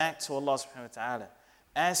back to Allah subhanahu wa ta'ala,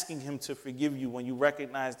 asking him to forgive you when you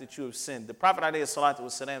recognize that you have sinned. The Prophet alayhi salatu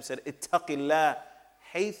wasalam said, Ittaqillah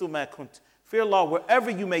haythuma kunt. Fear Allah wherever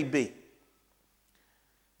you may be.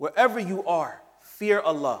 Wherever you are, fear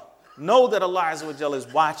Allah. Know that Allah Azza wa Jalla is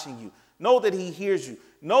watching you. Know that He hears you.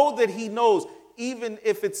 Know that He knows, even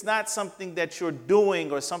if it's not something that you're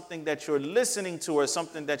doing or something that you're listening to or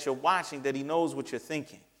something that you're watching, that He knows what you're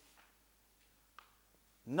thinking.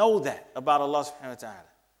 Know that about Allah subhanahu wa ta'ala.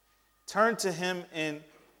 Turn to Him in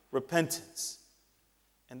repentance.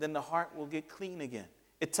 And then the heart will get clean again.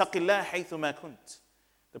 Ittaqillah haythuma kunt.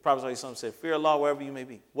 The Prophet ﷺ said, fear Allah wherever you may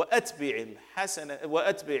be. وَأَتْبِعِ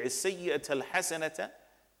السَّيِّئَةَ الْحَسَنَةَ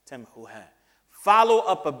تَمْحُهَا. Follow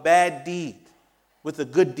up a bad deed with a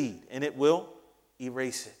good deed, and it will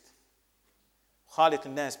erase it. خَالِقِ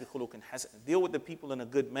النَّاسِ بِخُلُقٍ حَسَنٍ. Deal with the people in a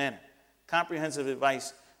good manner. Comprehensive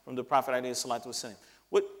advice from the Prophet ﷺ.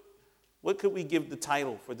 What could we give the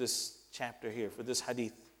title for this chapter here, for this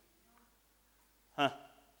hadith?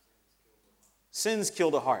 Sins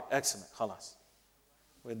kill the heart. Excellent. Khalas.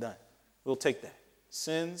 We're done. We'll take that.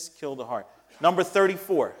 Sins kill the heart. Number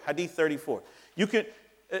 34, hadith 34. You can,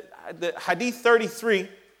 the hadith 33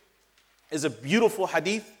 is a beautiful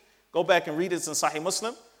hadith. Go back and read it. It's in Sahih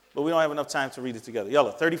Muslim, but we don't have enough time to read it together.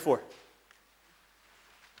 Yalla, 34.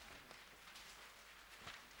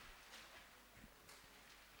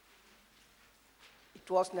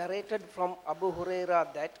 It was narrated from Abu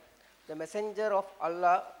Huraira that the Messenger of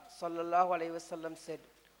Allah sallallahu alaihi wasallam said,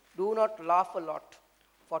 "Do not laugh a lot,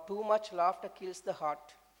 for too much laughter kills the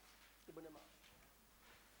heart."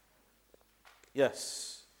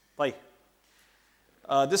 Yes.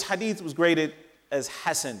 This hadith was graded as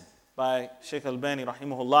Hasan by Shaykh Al-Bani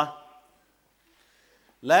rahimahullah.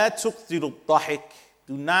 La tuqtiru dhahik.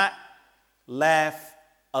 Do not laugh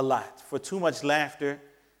a lot, for too much laughter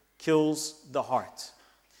kills the heart.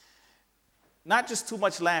 Not just too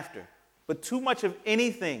much laughter, but too much of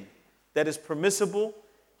anything that is permissible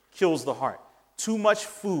kills the heart. Too much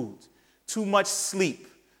food, too much sleep,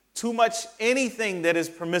 too much anything that is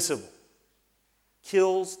permissible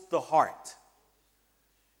kills the heart.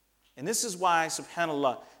 And this is why,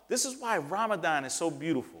 subhanAllah, this is why Ramadan is so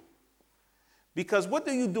beautiful. Because what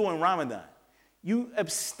do you do in Ramadan? You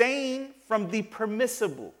abstain from the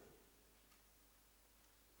permissible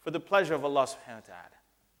for the pleasure of Allah subhanahu wa ta'ala.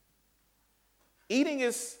 Eating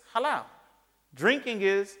is halal. Drinking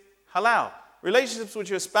is halal. Relationships with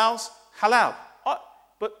your spouse, halal.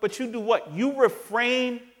 But you do what? You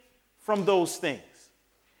refrain from those things.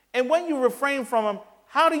 And when you refrain from them,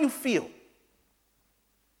 how do you feel?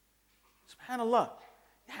 SubhanAllah.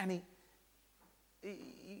 Yani,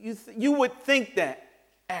 you would think that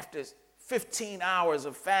after 15 hours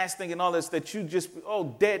of fasting and all this that you just,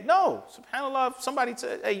 dead. No. SubhanAllah, if somebody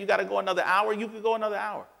said, hey, you got to go another hour, you could go another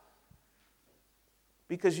hour.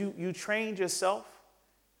 Because you trained yourself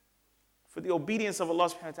for the obedience of Allah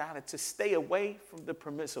subhanahu wa ta'ala to stay away from the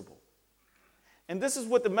permissible. And this is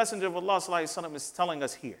what the Messenger of Allah sallallahu alaihi wasallam is telling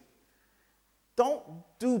us here. Don't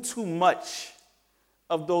do too much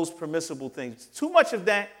of those permissible things. Too much of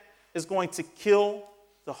that is going to kill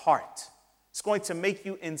the heart. It's going to make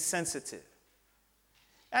you insensitive.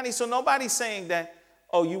 And so nobody's saying that,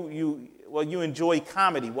 you enjoy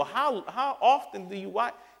comedy. Well, how often do you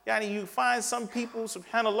watch? Yani, you find some people,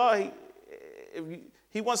 subhanAllah,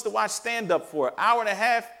 he wants to watch stand-up for an hour and a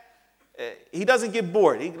half. He doesn't get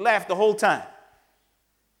bored. He laughs the whole time.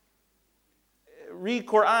 Read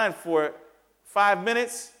Quran for 5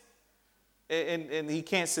 minutes, and he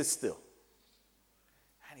can't sit still.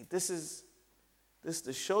 And this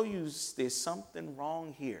to show you there's something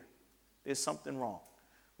wrong here. There's something wrong.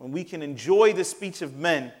 When we can enjoy the speech of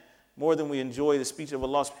men more than we enjoy the speech of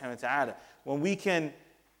Allah subhanahu wa ta'ala. When we can,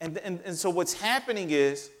 and so what's happening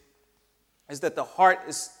is that the heart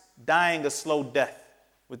is dying a slow death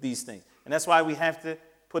with these things. And that's why we have to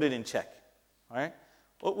put it in check. All right?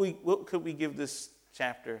 What could we give this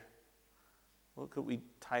chapter? What could we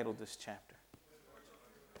title this chapter?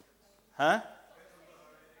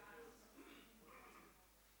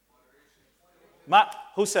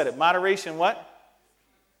 Who said it? Moderation what?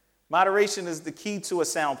 Moderation is the key to a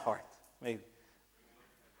sound heart. Maybe.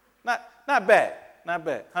 Not bad. Not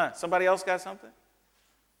bad. Somebody else got something?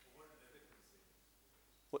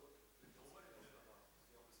 What?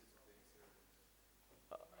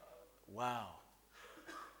 Wow.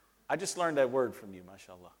 I just learned that word from you,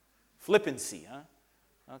 mashallah. Flippancy, huh?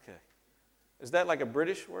 Okay. Is that like a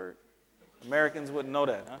British word? Americans wouldn't know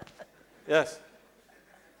that, huh? Yes.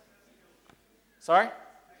 Sorry?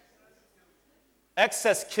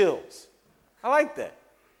 Excess kills. I like that.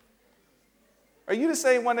 Are you the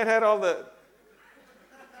same one that had all the...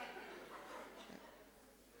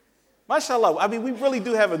 MashaAllah. I mean, we really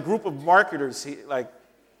do have a group of marketers, like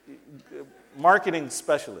marketing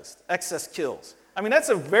specialists. Excess kills. I mean, that's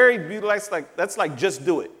a very beautiful, that's like just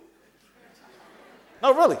do it.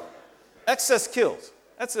 No, really. Excess kills.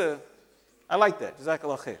 I like that.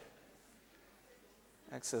 Jazakallah khair.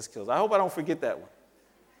 Excess kills. I hope I don't forget that one.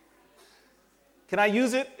 Can I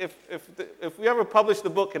use it? If we ever publish the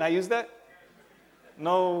book, can I use that?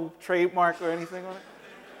 No trademark or anything on it?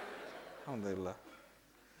 Alhamdulillah.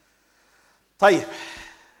 Tahir.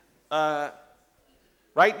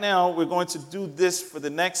 Right now, we're going to do this for the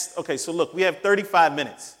next, okay, so look, we have 35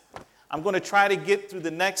 minutes. I'm going to try to get through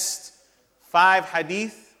the next 5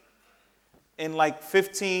 hadith in like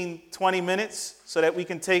 15, 20 minutes so that we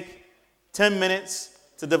can take 10 minutes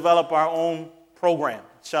to develop our own program,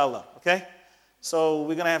 inshallah, okay? So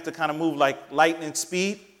we're going to have to kind of move like lightning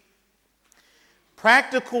speed.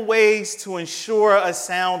 Practical ways to ensure a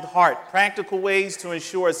sound heart. Practical ways to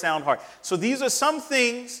ensure a sound heart. So these are some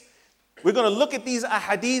things. We're going to look at these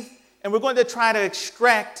ahadith and we're going to try to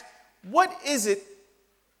extract what is it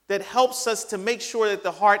that helps us to make sure that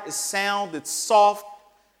the heart is sound, it's soft,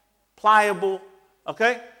 pliable.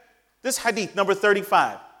 Okay? This hadith, number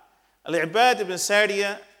 35. Al-Ibad ibn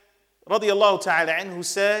Sariya, radiyallahu ta'ala anhu,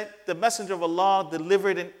 said, the Messenger of Allah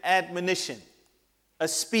delivered an admonition, a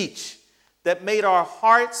speech that made our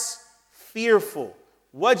hearts fearful.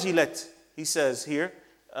 Wajilat, he says here,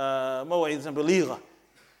 موعظة بليغة.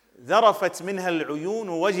 ذرفت منها العيون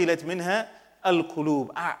ووجلت منها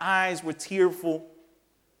القلوب. Our eyes were tearful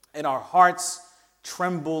and our hearts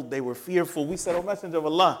trembled. They were fearful. We said, O Messenger of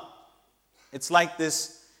Allah, it's like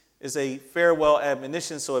this is a farewell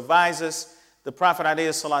admonition, so advise us. The Prophet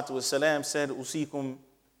ﷺ said, Usikum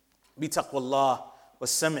bitaqwallah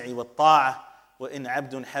was-sam'i wat-ta'ah wa in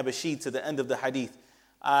abdun habashi, to the end of the hadith.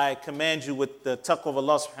 I command you with the taqwa of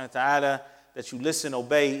Allah subhanahu wa ta'ala that you listen,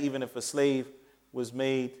 obey, even if a slave was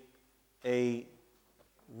made a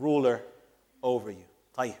ruler over you.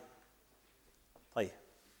 Tayyib.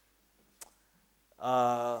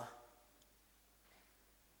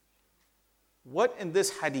 What in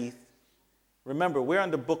this hadith, remember, we're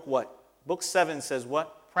under book what? Book 7 says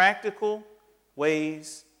what? Practical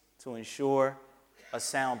ways to ensure a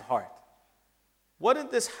sound heart. What in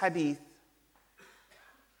this hadith,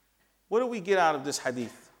 what do we get out of this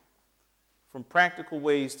hadith? From practical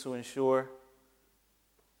ways to ensure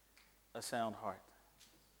a sound heart.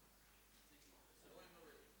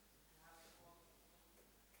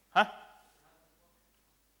 Huh?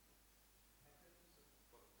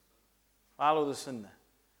 Follow the sunnah.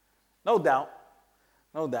 No doubt.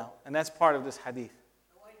 No doubt. And that's part of this hadith.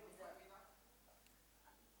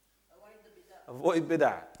 Avoid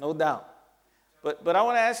bid'ah. No doubt. But I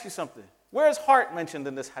want to ask you something. Where is heart mentioned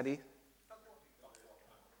in this hadith?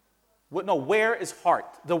 No, where is heart?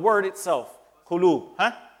 The word itself. Qulub.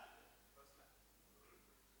 Huh?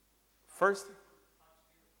 First?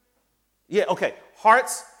 Yeah, okay.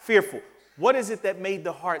 Hearts fearful. What is it that made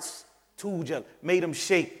the hearts tujal, made them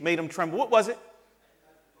shake, made them tremble? What was it?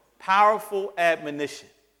 Powerful admonition.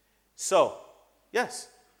 So, yes.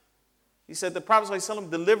 He said the Prophet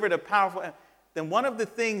ﷺ delivered a powerful. Then one of the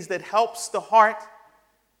things that helps the heart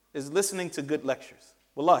is listening to good lectures.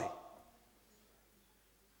 Wallahi.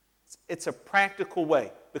 It's a practical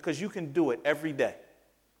way because you can do it every day.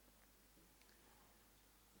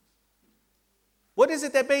 What is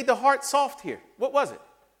it that made the heart soft here? What was it?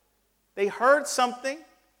 They heard something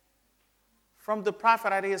from the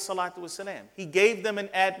Prophet ﷺ. He gave them an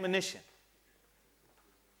admonition.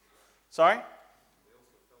 Sorry?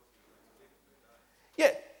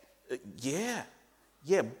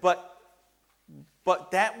 Yeah, but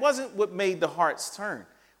that wasn't what made the hearts turn.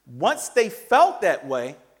 Once they felt that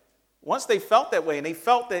way, and they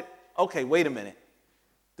felt that, okay, wait a minute,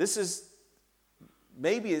 this is,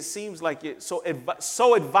 maybe it seems like it, so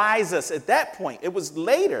advise us at that point. It was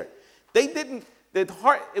later. They didn't,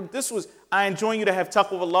 this was, I enjoin you to have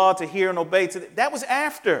taqwa of Allah, to hear and obey. That was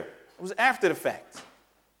after. It was after the fact.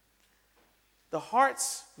 The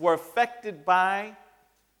hearts were affected by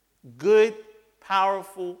good,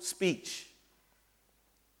 powerful speech.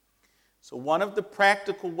 So one of the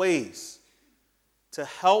practical ways to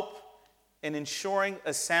help in ensuring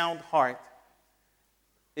a sound heart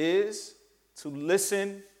is to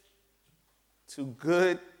listen to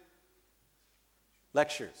good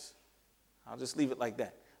lectures. I'll just leave it like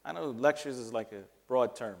that. I know lectures is like a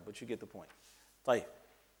broad term, but you get the point. Tahir.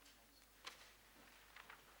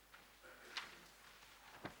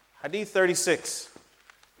 Hadith 36.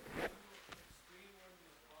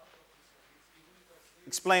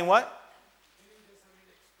 Explain what?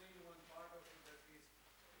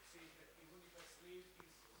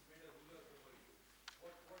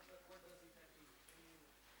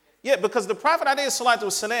 Yeah, because the Prophet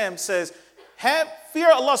ﷺ says, have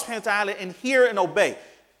fear Allah subhanahu wa ta'ala and hear and obey.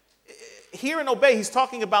 Hear and obey, he's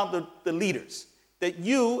talking about the leaders. That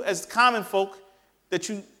you, as common folk, that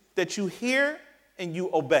you hear and you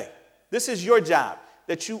obey. This is your job.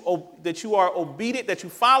 That you are obedient, that you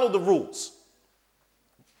follow the rules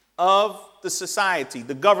of the society,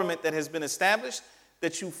 the government that has been established,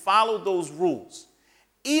 that you follow those rules.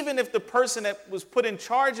 Even if the person that was put in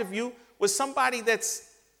charge of you was somebody that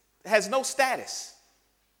has no status.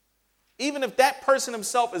 Even if that person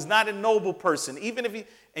himself is not a noble person, even if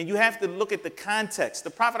and you have to look at the context. The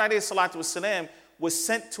Prophet ﷺ was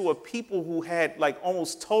sent to a people who had like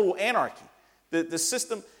almost total anarchy. The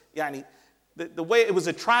system, the way it was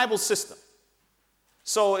a tribal system.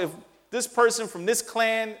 So if this person from this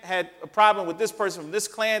clan had a problem with this person from this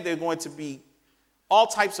clan, they're going to be all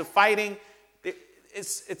types of fighting.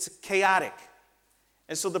 It's chaotic.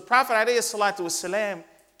 And so the Prophet ﷺ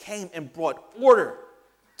came and brought order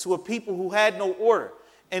to a people who had no order.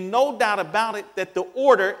 And no doubt about it that the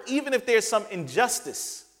order, even if there's some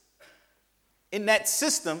injustice in that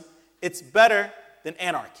system, it's better than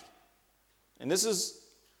anarchy. And this is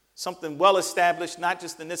something well established, not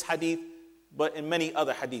just in this hadith, but in many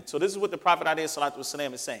other hadith. So this is what the Prophet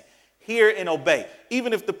ﷺ is saying. Hear and obey.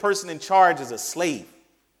 Even if the person in charge is a slave.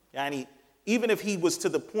 Even if he was to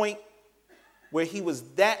the point where he was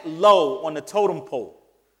that low on the totem pole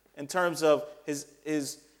in terms of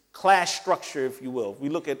his class structure, if you will. If we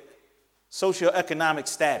look at socioeconomic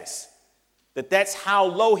status, that's how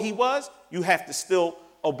low he was, you have to still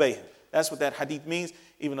obey him. That's what that hadith means,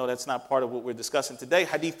 even though that's not part of what we're discussing today.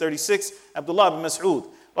 Hadith 36, Abdullah bin Mas'ud,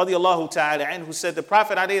 radiyallahu ta'ala anhu, said, the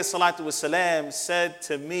Prophet ﷺ said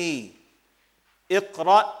to me,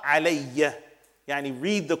 Iqra' alayya,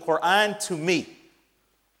 read the Quran to me.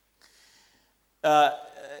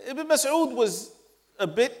 Ibn Mas'ud was a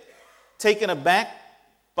bit taken aback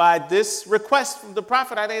by this request from the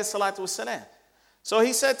Prophet ﷺ. So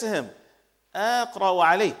he said to him, Aqra'u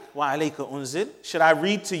alayk wa alayka unzil. Should I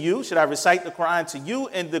read to you? Should I recite the Quran to you?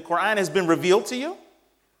 And the Quran has been revealed to you?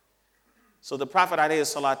 So the Prophet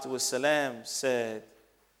ﷺ said,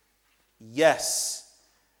 yes.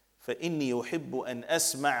 فَإِنِّي أُحِبُّ أَنْ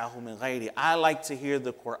أَسْمَعَهُ مِنْ غَيْرِي. I like to hear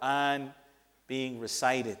the Quran being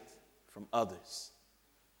recited from others.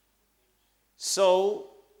 So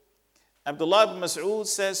Abdullah ibn Mas'ud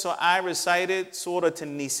says, so I recited Surah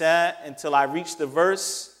An-Nisa until I reached the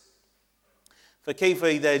verse, فَكَيْفَ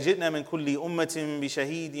إِذَا جِئْنَا مِنْ كُلِّ أُمَّةٍ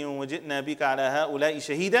بِشَهِيدٍ وَجِئْنَا بِكَ عَلَى هَؤُلَاءِ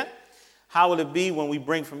شَهِيدًا. How will it be when we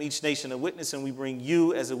bring from each nation a witness and we bring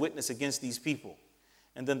you as a witness against these people?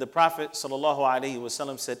 And then the Prophet sallallahu alaihi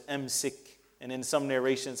wasallam said, Amsik. And in some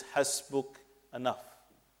narrations, hasbuk, enough.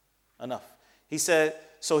 He said,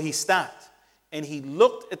 so he stopped and he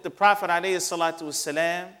looked at the Prophet alayhi salatu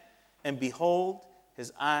wasalam, and behold,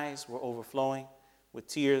 his eyes were overflowing with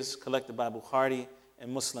tears collected by Bukhari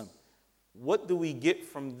and Muslim. What do we get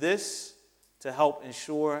from this to help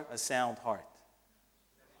ensure a sound heart?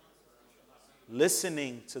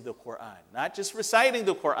 Listening to the Quran. Not just reciting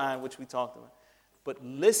the Quran, which we talked about, but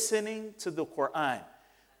listening to the Quran.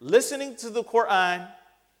 Listening to the Quran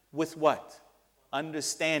with what?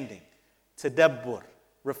 Understanding, tadabbur,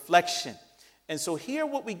 reflection. And so here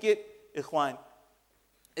what we get, ikhwan,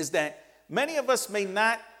 is that many of us may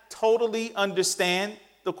not totally understand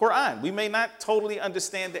the Quran. We may not totally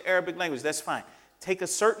understand the Arabic language. That's fine. Take a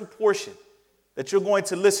certain portion that you're going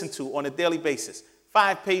to listen to on a daily basis.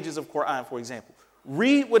 5 pages of Quran, for example.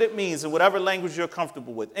 Read what it means in whatever language you're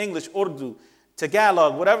comfortable with. English, Urdu,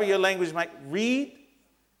 Tagalog, whatever your language might. Read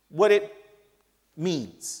what it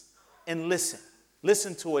means and listen.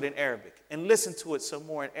 Listen to it in Arabic and listen to it some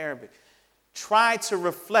more in Arabic. Try to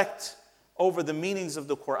reflect over the meanings of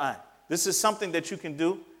the Quran. This is something that you can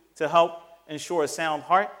do to help ensure a sound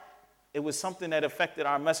heart. It was something that affected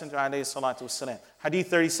our Messenger alayhi salatu wasalam. Hadith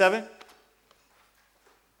 37.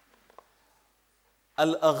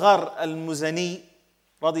 Al-Aghar al-Muzani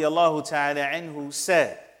radiyallahu ta'ala anhu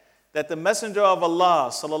said that the Messenger of Allah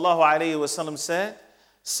sallallahu alayhi wasallam said,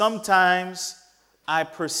 sometimes I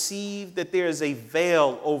perceive that there is a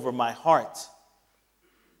veil over my heart,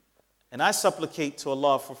 and I supplicate to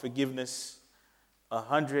Allah for forgiveness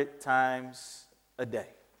 100 times a day.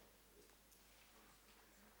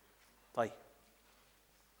 Tahir.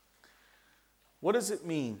 What does it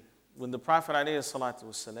mean when the Prophet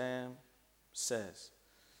ﷺ says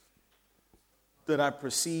that I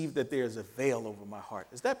perceive that there is a veil over my heart?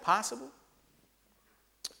 Is that possible?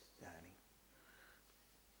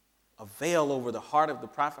 A veil over the heart of the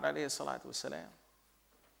Prophet ﷺ?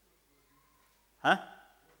 Huh?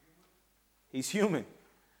 He's human,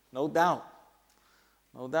 no doubt.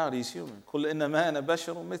 No doubt he's human. قُلْ إِنَّمَا أَنَا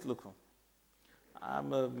بَشَرٌ مِثْلُكُمْ.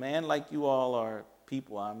 I'm a man like you all are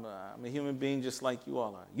people. I'm a human being just like you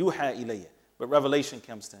all are. يُوحَى إِلَيَّ. But revelation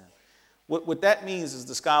comes to him. What that means is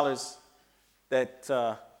the scholars that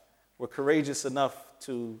were courageous enough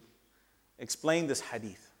to explain this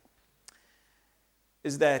hadith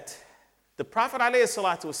is that the Prophet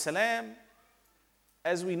ﷺ,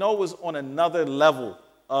 as we know, was on another level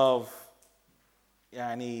of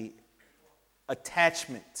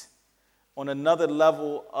attachment, on another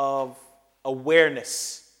level of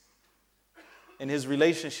awareness in his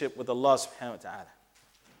relationship with Allah subhanahu wa ta'ala.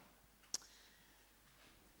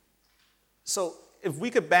 So if we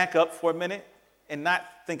could back up for a minute and not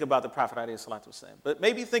think about the Prophet ﷺ, but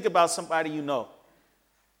maybe think about somebody you know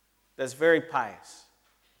that's very pious.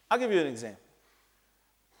 I'll give you an example.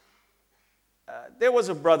 There was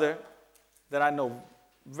a brother that I know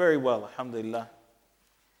very well, alhamdulillah,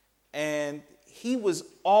 and he was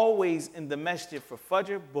always in the masjid for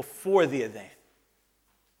Fajr before the adhan.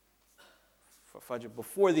 For Fajr,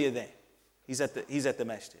 before the adhan. He's at the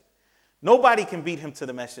masjid. Nobody can beat him to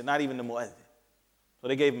the masjid, not even the mu'adhin. So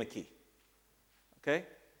they gave him a key. Okay?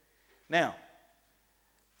 Now,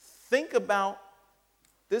 think about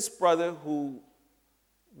this brother who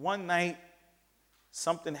one night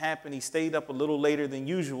something happened. He stayed up a little later than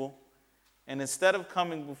usual. And instead of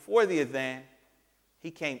coming before the adhan,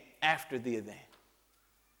 he came after the adhan.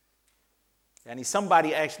 And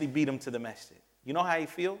somebody actually beat him to the masjid. You know how he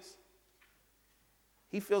feels?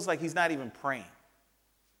 He feels like he's not even praying.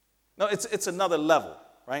 No, it's another level,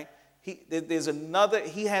 right? He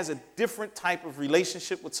has a different type of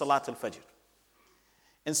relationship with Salat al-Fajr.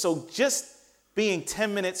 And so just being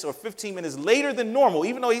 10 minutes or 15 minutes later than normal,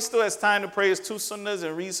 even though he still has time to pray his 2 sunnahs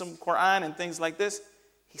and read some Quran and things like this,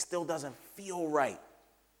 he still doesn't feel right.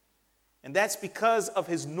 And that's because of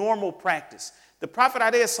his normal practice. The Prophet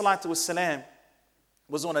ﷺ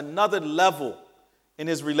was on another level in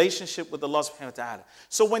his relationship with Allah subhanahu wa ta'ala.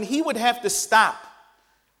 So when he would have to stop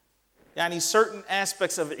certain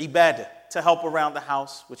aspects of ibadah to help around the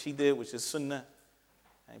house, which he did, which is sunnah,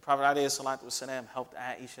 and the Prophet ﷺ helped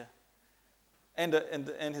Aisha and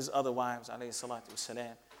his other wives,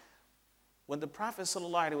 ﷺ. When the Prophet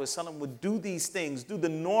ﷺ would do these things, do the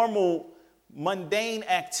normal mundane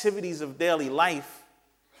activities of daily life,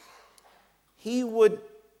 he would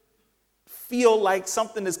feel like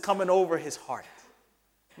something is coming over his heart.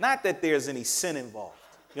 Not that there's any sin involved.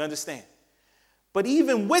 You understand? But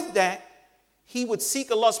even with that, he would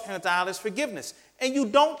seek Allah subhanahu wa ta'ala's forgiveness. And you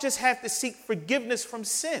don't just have to seek forgiveness from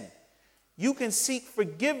sin. You can seek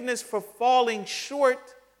forgiveness for falling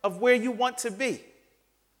short of where you want to be.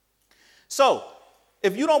 So,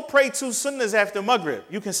 if you don't pray 2 sunnahs after Maghrib,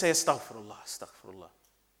 you can say, astaghfirullah, astaghfirullah.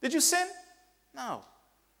 Did you sin? No.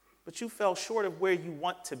 But you fell short of where you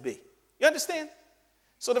want to be. You understand?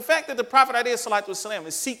 So the fact that the Prophet ﷺ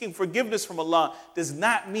is seeking forgiveness from Allah does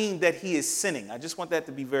not mean that he is sinning. I just want that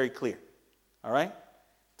to be very clear. All right?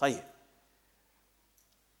 Tahir.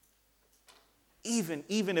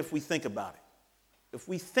 Even if we think about it, if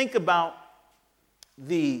we think about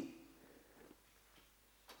the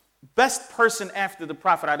best person after the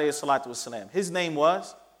Prophet ﷺ, his name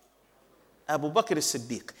was Abu Bakr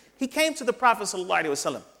as-Siddiq. He came to the Prophet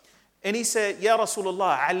ﷺ and he said, Ya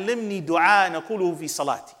Rasulullah, allimni du'a naquluhu fi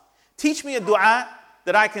salati. Teach me a dua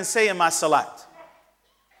that I can say in my salat.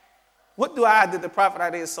 What dua did the Prophet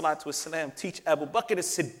ﷺ teach Abu Bakr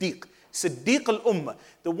as-Siddiq, Siddiq al-Ummah,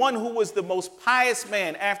 the one who was the most pious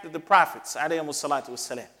man after the prophets,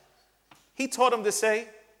 ﷺ? He taught him to say,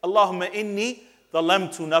 Allahumma inni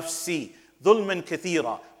ظلمت نفسي ظلما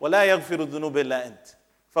كثيرا ولا يغفر الذنوب إلا أنت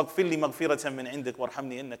فاغفر لي مغفرة من عندك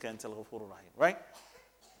وارحمني إنك أنت الغفور الرحيم. Right?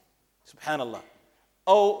 Subhanallah.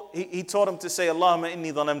 Oh, he taught him to say, Allahumma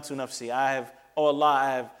inni ظلمت نفسي. Oh Allah,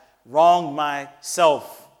 I have wronged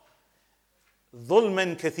myself.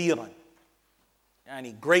 ظلما كثيرا.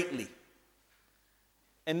 Greatly.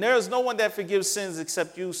 And there is no one that forgives sins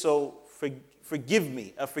except you, so forgive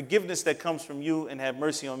me. A forgiveness that comes from you and have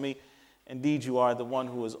mercy on me. Indeed, you are the one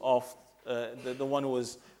who is the one who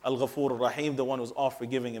is Al-Ghafur Ar-Rahim, the one who is all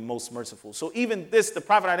forgiving and most merciful. So even this, the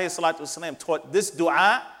Prophet ﷺ taught this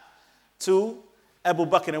dua to Abu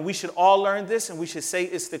Bakr. And we should all learn this and we should say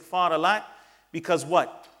istighfar a lot. Because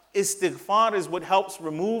what? Istighfar is what helps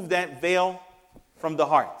remove that veil from the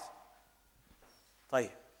heart.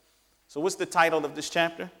 So what's the title of this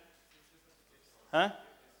chapter? Huh?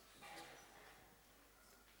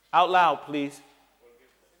 Out loud, please.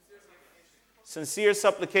 Sincere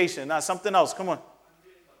supplication. Now something else. Come on.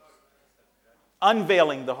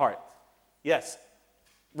 Unveiling the heart. Yes.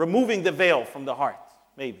 Removing the veil from the heart.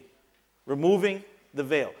 Maybe. Removing the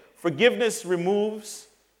veil. Forgiveness removes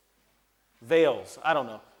veils. I don't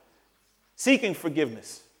know. Seeking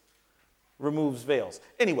forgiveness removes veils.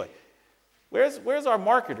 Anyway, where's our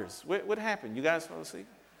marketers? What happened? You guys want to see?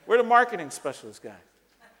 Where are the marketing specialists, guys?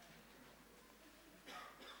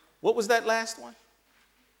 What was that last one?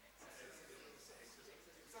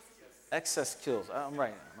 Excess kills. I'm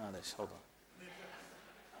right. Hold on.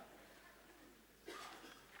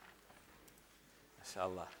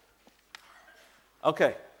 MashaAllah.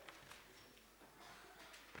 Okay.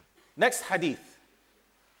 Next hadith.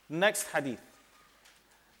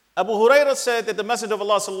 Abu Hurairah said that the Messenger of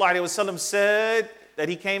Allah sallallahu alaihi wasallam said that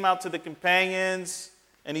he came out to the companions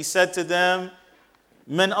and he said to them,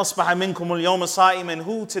 "Man asbaha minkum al-yawma sa'iman."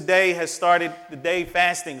 Who today has started the day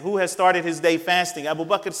fasting? Who has started his day fasting? Abu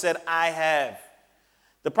Bakr said, "I have."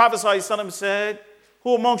 The Prophet sallallahu alaihi wasallam said,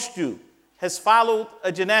 "Who amongst you has followed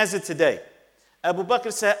a janazah today?" Abu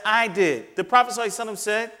Bakr said, "I did." The Prophet sallallahu alaihi wasallam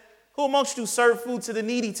said, "Who amongst you served food to the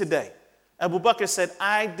needy today?" Abu Bakr said,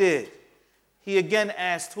 "I did." He again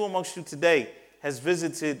asked, "Who amongst you today has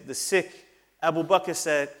visited the sick?" Abu Bakr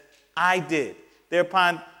said, "I did."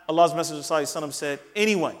 Thereupon Allah's Messenger ﷺ said,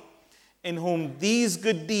 "Anyone in whom these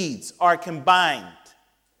good deeds are combined,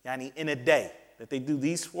 yani in a day, that they do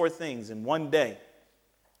these 4 things in one day,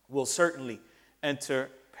 will certainly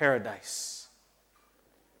enter paradise."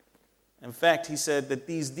 In fact, he said that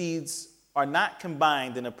these deeds are not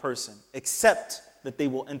combined in a person, except that they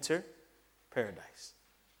will enter paradise.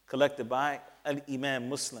 Collected by Al-Imam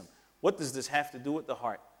Muslim. What does this have to do with the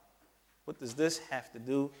heart? What does this have to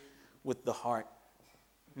do with the heart?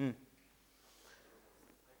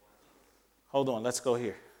 Hold on, let's go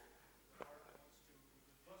here.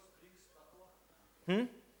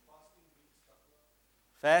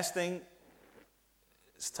 Fasting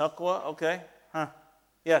is taqwa, okay.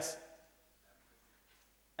 Yes.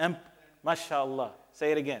 MashaAllah.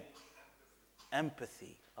 Say it again.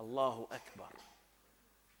 Empathy. Allahu Akbar.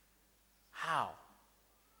 How?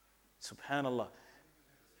 Subhanallah.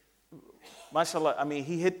 MashaAllah. I mean,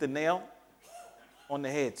 he hit the nail on the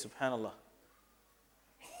head. Subhanallah.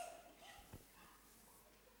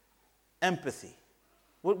 Empathy.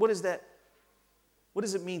 What is that? What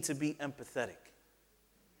does it mean to be empathetic?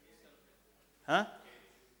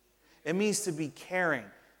 It means to be caring,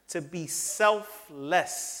 to be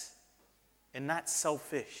selfless and not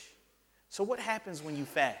selfish. So what happens when you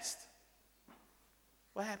fast?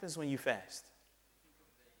 What happens when you fast?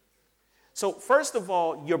 So first of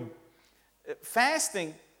all, you're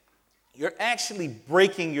fasting, you're actually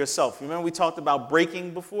breaking yourself. Remember we talked about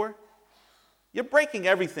breaking before? You're breaking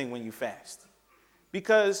everything when you fast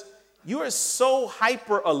because you are so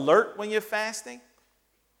hyper alert when you're fasting.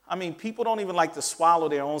 I mean, people don't even like to swallow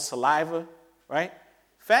their own saliva, right?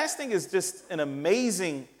 Fasting is just an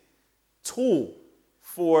amazing tool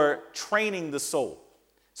for training the soul.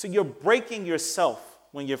 So you're breaking yourself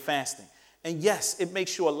when you're fasting. And yes, it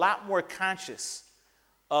makes you a lot more conscious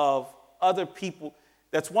of other people.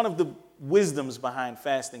 That's one of the wisdoms behind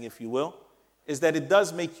fasting, if you will, is that it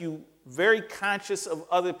does make you very conscious of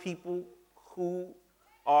other people who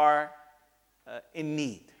are in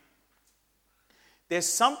need. There's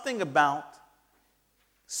something about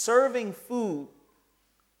serving food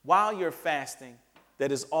while you're fasting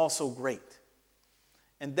that is also great.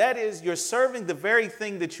 And that is you're serving the very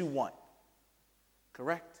thing that you want.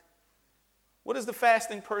 Correct? What does the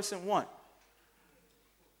fasting person want?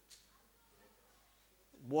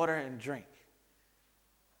 Water and drink.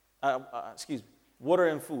 Water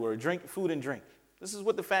and food, or drink, food and drink. This is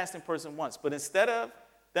what the fasting person wants. But instead of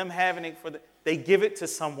them having it they give it to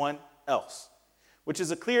someone else, which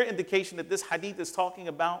is a clear indication that this hadith is talking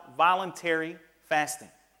about voluntary fasting,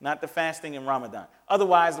 not the fasting in Ramadan.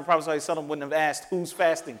 Otherwise, the Prophet ﷺ wouldn't have asked who's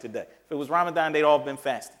fasting today. If it was Ramadan, they'd all been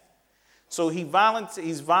fasting. So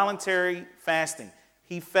he's voluntary fasting.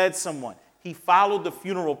 He fed someone. He followed the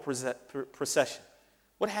funeral procession.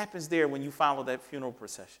 What happens there when you follow that funeral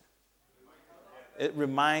procession? It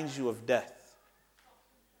reminds you of death.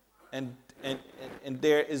 And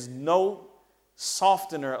there is no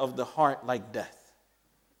softener of the heart like death.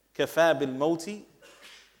 كَفَى بِالْمَوْتِ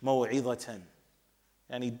مَوْعِظَةً.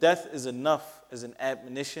 And death is enough as an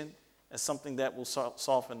admonition, as something that will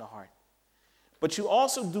soften the heart. But you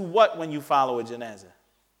also do what when you follow a janazah?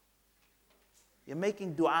 You're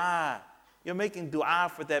making dua. You're making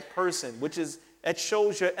dua for that person, that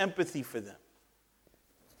shows your empathy for them.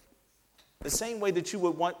 The same way that you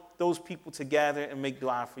would want those people to gather and make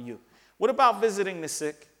dua for you. What about visiting the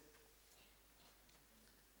sick?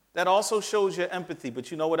 That also shows your empathy, but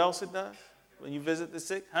you know what else it does when you visit the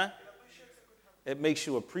sick? It makes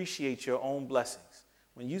you appreciate your own blessings.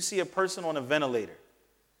 When you see a person on a ventilator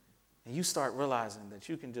And you start realizing that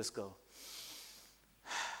you can just go,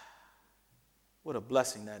 what a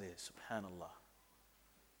blessing that is, subhanAllah.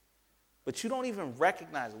 But you don't even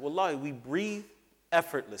recognize it. Wallahi, we breathe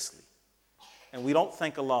effortlessly. And we don't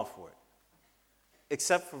thank Allah for it.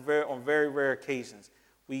 Except for on very rare occasions.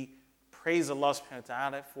 We praise Allah subhanahu wa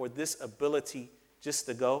ta'ala for this ability just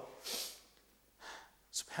to go.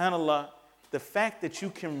 SubhanAllah, the fact that you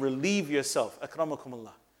can relieve yourself,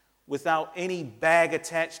 akramakumullah, without any bag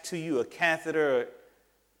attached to you, a catheter,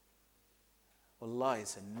 wallahi,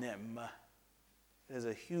 it's a ni'mah. It is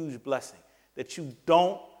a huge blessing that you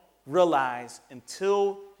don't realize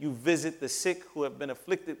until you visit the sick who have been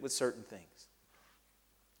afflicted with certain things.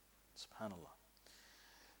 SubhanAllah.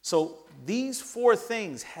 So these 4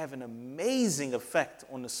 things have an amazing effect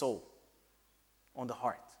on the soul, on the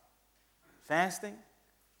heart. Fasting,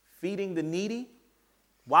 feeding the needy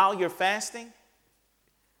while you're fasting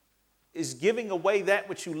is giving away that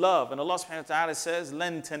which you love. And Allah subhanahu wa ta'ala says,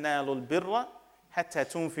 لَن تَنَالُوا الْبِرَّ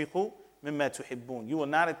حَتَّى تُنْفِقُوا مِمَّا تُحِبُّونَ. You will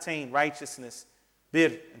not attain righteousness,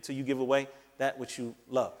 bir, until you give away that which you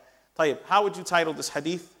love. Tahir, how would you title this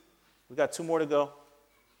hadith? We got 2 more to go.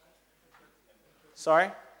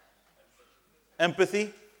 Sorry?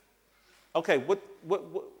 Empathy. Okay,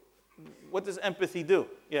 what does empathy do?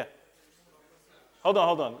 Yeah. Hold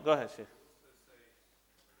on. Go ahead, Sheikh.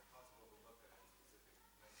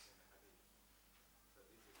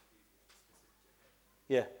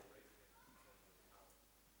 Yeah.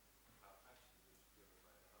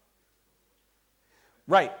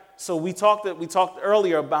 Right. So we talked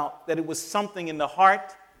earlier about that it was something in the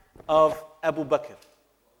heart of Abu Bakr.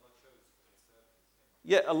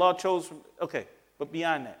 Yeah, Allah chose from, okay, but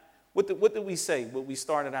beyond that, what did we say when we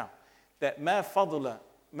started out? That ما فضل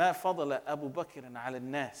أبو بكر على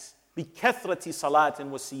الناس بكثرة صلاة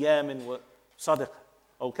وصيام وصدقة,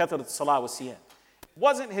 or كثرة صلاة وصيام. It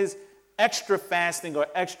wasn't his extra fasting or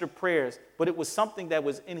extra prayers, but it was something that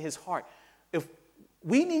was in his heart. If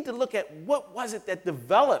we need to look at what was it that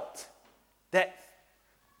developed that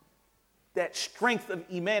strength of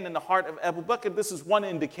Iman in the heart of Abu Bakr, this is one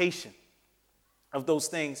indication of those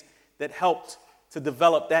things that helped to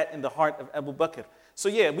develop that in the heart of Abu Bakr. So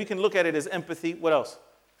yeah, we can look at it as empathy. What else?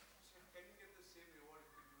 Can you get the same reward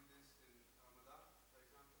if you do this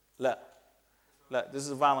in Ramadan, for example? This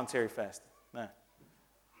is a voluntary fasting. Nah.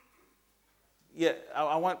 Yeah,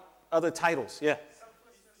 I want other titles. Yeah.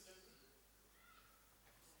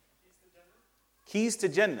 Keys to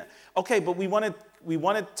Jannah. Okay, but we want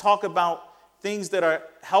to talk about things that are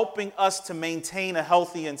helping us to maintain a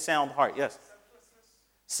healthy and sound heart. Yes.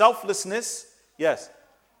 Selflessness. Yes.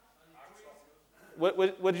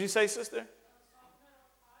 What did you say, sister?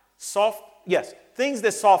 Soft. Yes. Things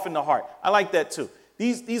that soften the heart. I like that too.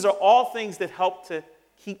 These are all things that help to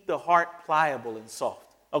keep the heart pliable and soft.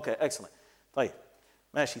 Okay, excellent. Tahir.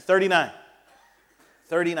 Mashi, 39.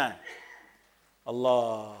 39.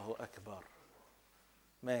 Allahu Akbar.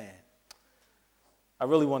 Man, I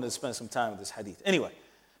really wanted to spend some time with this hadith. Anyway,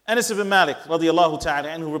 Anas ibn Malik, radiyallahu ta'ala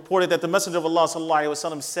anhu, reported that the Messenger of Allah sallallahu alayhi wa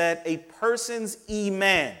sallam said, a person's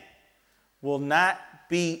iman will not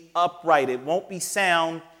be upright. It won't be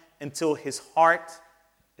sound until his heart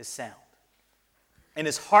is sound. And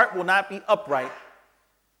his heart will not be upright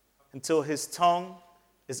until his tongue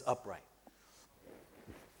is upright.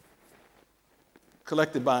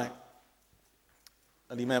 Collected by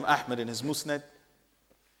Imam Ahmad in his Musnad,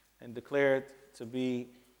 and declared to be,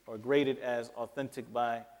 or graded as authentic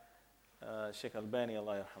by Sheikh Albani,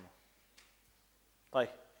 Allah yarhamah. Tayyib.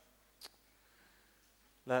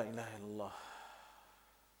 La ilaha illallah.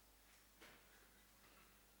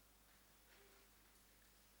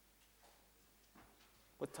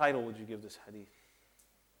 What title would you give this hadith?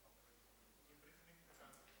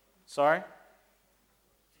 Sorry?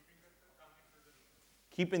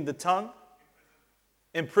 Keeping the tongue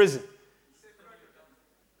in prison.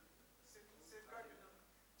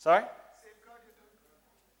 Sorry?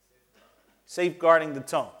 Safeguarding the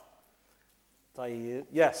tongue. Tayyib.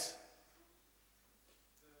 Yes.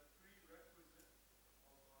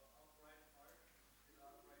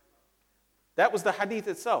 That was the hadith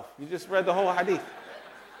itself. You just read the whole hadith.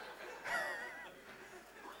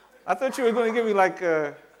 I thought you were going to give me like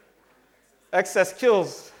excess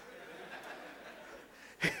kills.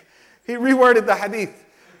 He reworded the hadith.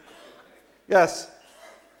 Yes.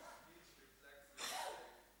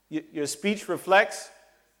 Your speech reflects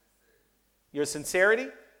your sincerity.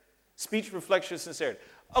 Speech reflects your sincerity.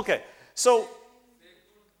 Okay, so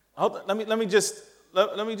hold on,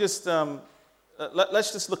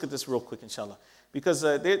 let's just look at this real quick, inshallah. Because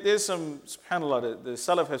there's some, subhanAllah, the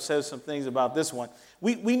Salaf have said some things about this one.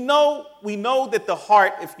 We know that the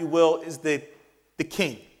heart, if you will, is the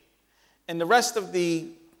king. And the rest of the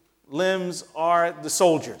limbs are the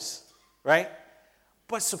soldiers, right?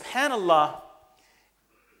 But subhanAllah,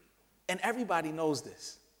 and everybody knows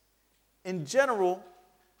this, in general,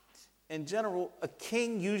 a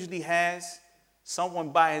king usually has someone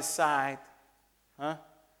by his side,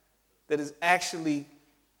 that is actually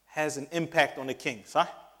has an impact on the king.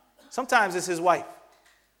 Sometimes it's his wife.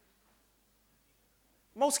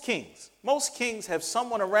 Most kings have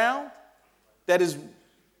someone around that is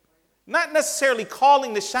not necessarily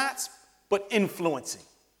calling the shots, but influencing.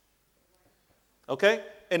 Okay?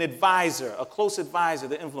 An advisor, a close advisor,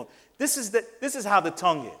 the influence. This is how the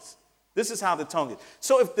tongue is. This is how the tongue is.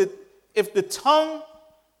 So if the tongue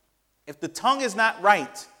is not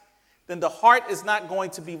right, then the heart is not going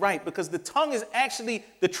to be right, because the tongue is actually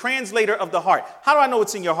the translator of the heart. How do I know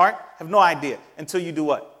what's in your heart? I have no idea until you do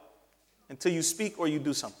what? Until you speak or you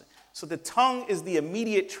do something. So the tongue is the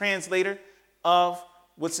immediate translator of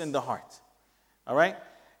what's in the heart. All right?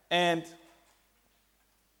 And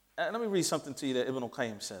let me read something to you that Ibn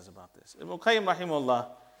al-Qayyim says about this. Ibn al-Qayyim, rahimahullah,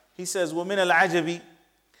 he says, وَمِنَ الْعَجَبِ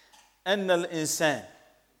أَنَّ الْإِنسَانِ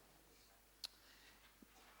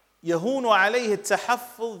يهون عليه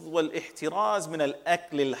التحفظ والاحتراز من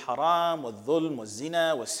الأكل الحرام والظلم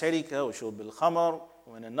والزنا والسرقة وشرب الخمر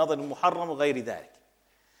ومن النظر المحرم وغير ذلك.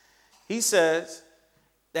 He says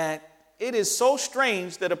that it is so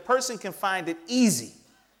strange that a person can find it easy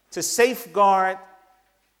to safeguard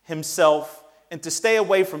himself and to stay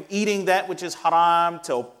away from eating that which is haram,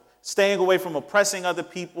 to staying away from oppressing other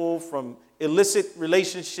people, from illicit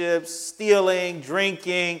relationships, stealing,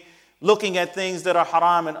 drinking, looking at things that are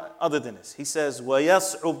haram and other than this. He says,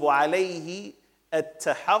 وَيَصْعُبُ عَلَيْهِ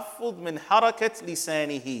التَّحَفُّظ مِنْ حَرَكَةِ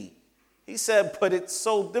لِسَانِهِ. He said, but it's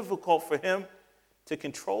so difficult for him to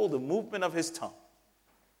control the movement of his tongue.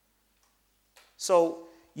 So,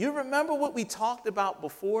 you remember what we talked about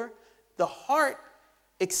before? The heart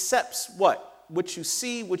accepts what? What you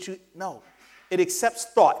see, no. It accepts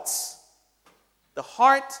thoughts. The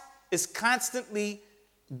heart is constantly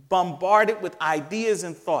bombarded with ideas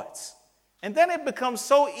and thoughts. And then it becomes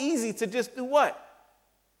so easy to just do what?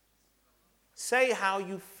 Say how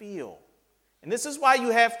you feel. And this is why you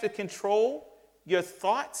have to control your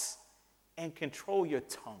thoughts and control your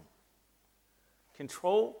tongue.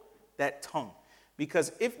 Control that tongue.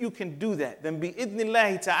 Because if you can do that, then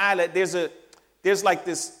bi'idhnillahi ta'ala, there's like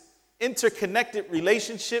this interconnected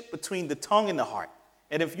relationship between the tongue and the heart.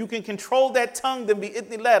 And if you can control that tongue, then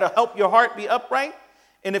bi'idhnillah, it'll help your heart be upright.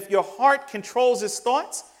 And if your heart controls its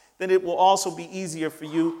thoughts, then it will also be easier for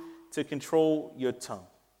you to control your tongue.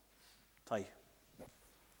 Tahir.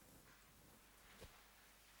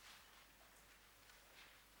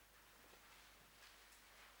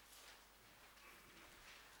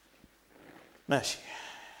 Mashi.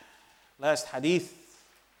 Last hadith.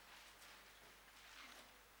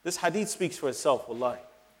 This hadith speaks for itself, wallahi.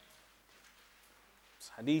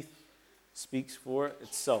 This hadith speaks for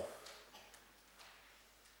itself.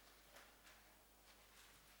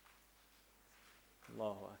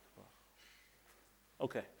 Allahu Akbar.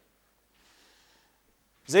 Okay.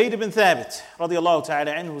 Zayd ibn Thabit, radiallahu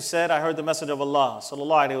ta'ala anhu, said, I heard the Messenger of Allah,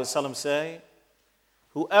 sallallahu alayhi wa sallam, say,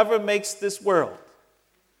 whoever makes this world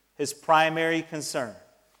his primary concern.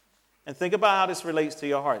 And think about how this relates to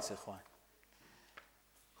your hearts, ikhwan.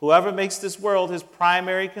 Whoever makes this world his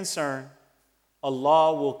primary concern,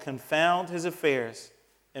 Allah will confound his affairs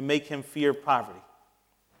and make him fear poverty.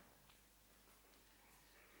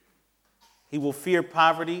 He will fear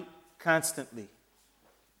poverty constantly.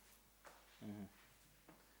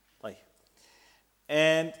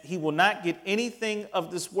 And he will not get anything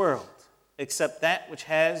of this world except that which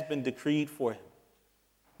has been decreed for him.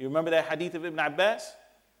 You remember that hadith of Ibn Abbas?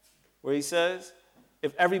 Where he says,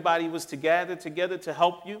 if everybody was to gather together to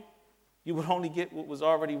help you, you would only get what was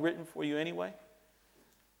already written for you anyway.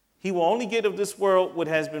 He will only get of this world what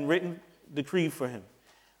has been written, decreed for him.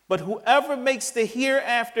 But whoever makes the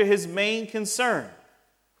hereafter his main concern,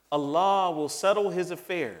 Allah will settle his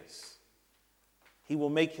affairs. He will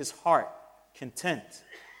make his heart content.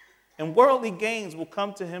 And worldly gains will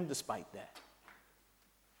come to him despite that.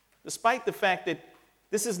 Despite the fact that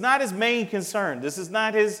this is not his main concern. This is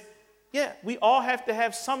not his, we all have to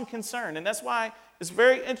have some concern. And that's why it's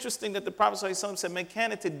very interesting that the Prophet ﷺ said, مَنْ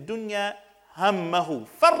كَانَتِ الدُّنْيَا هَمَّهُ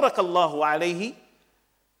فَرَّقَ اللَّهُ عَلَيْهِ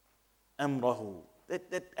أَمْرَهُ.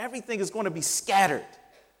 That everything is going to be scattered.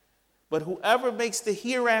 But whoever makes the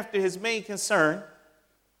hereafter his main concern,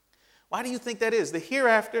 why do you think that is? The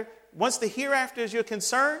hereafter, once the hereafter is your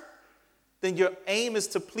concern, then your aim is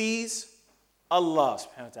to please Allah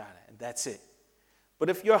subhanahu wa ta'ala, and that's it. But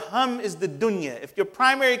if your hum is the dunya, if your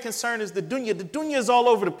primary concern is the dunya is all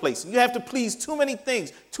over the place. You have to please too many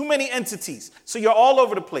things, too many entities. So you're all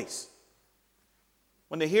over the place.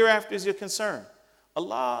 When the hereafter is your concern,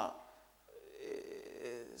 Allah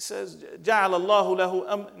says, جَعَلَ اللَّهُ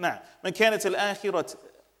لَهُ نعم مَنْ كَانَتِ الْآخِرَةِ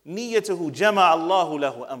نِيَّتُهُ جَمَعَ اللَّهُ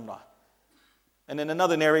لَهُ أَمْرًا. And in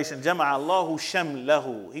another narration, جَمَعَ اللَّهُ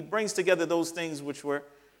شَمْلَهُ. He brings together those things which were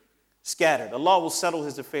scattered. Allah will settle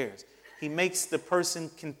his affairs. He makes the person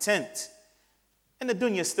content. And the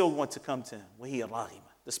dunya still wants to come to him. وَهِيَ رَاغِمَةٌ.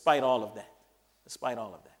 Despite all of that. Despite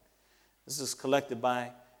all of that. This is collected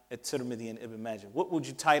by At-Tirmidhi and Ibn Majah. What would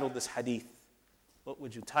you title this hadith? What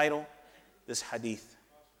would you title this hadith?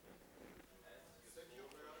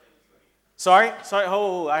 Sorry?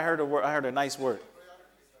 Oh, I heard a word. I heard a nice word.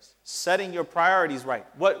 Setting your priorities right.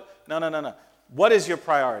 What? No. What is your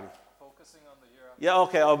priority? Focusing on the hereafter. Yeah,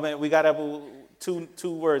 okay. Oh man, we got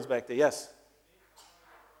two words back there. Yes.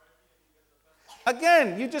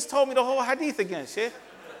 Again, you just told me the whole hadith again, Sheikh.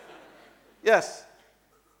 Yes.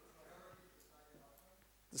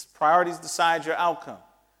 This priorities decide your outcome.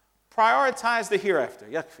 Prioritize the hereafter.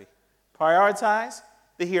 Yakfi. Prioritize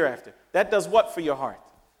the hereafter. That does what for your heart?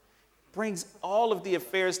 Brings all of the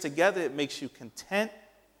affairs together. It makes you content.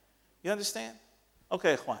 You understand?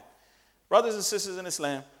 Okay, Ikhwan. Brothers and sisters in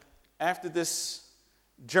Islam, after this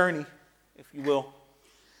journey, if you will,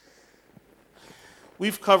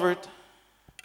 we've covered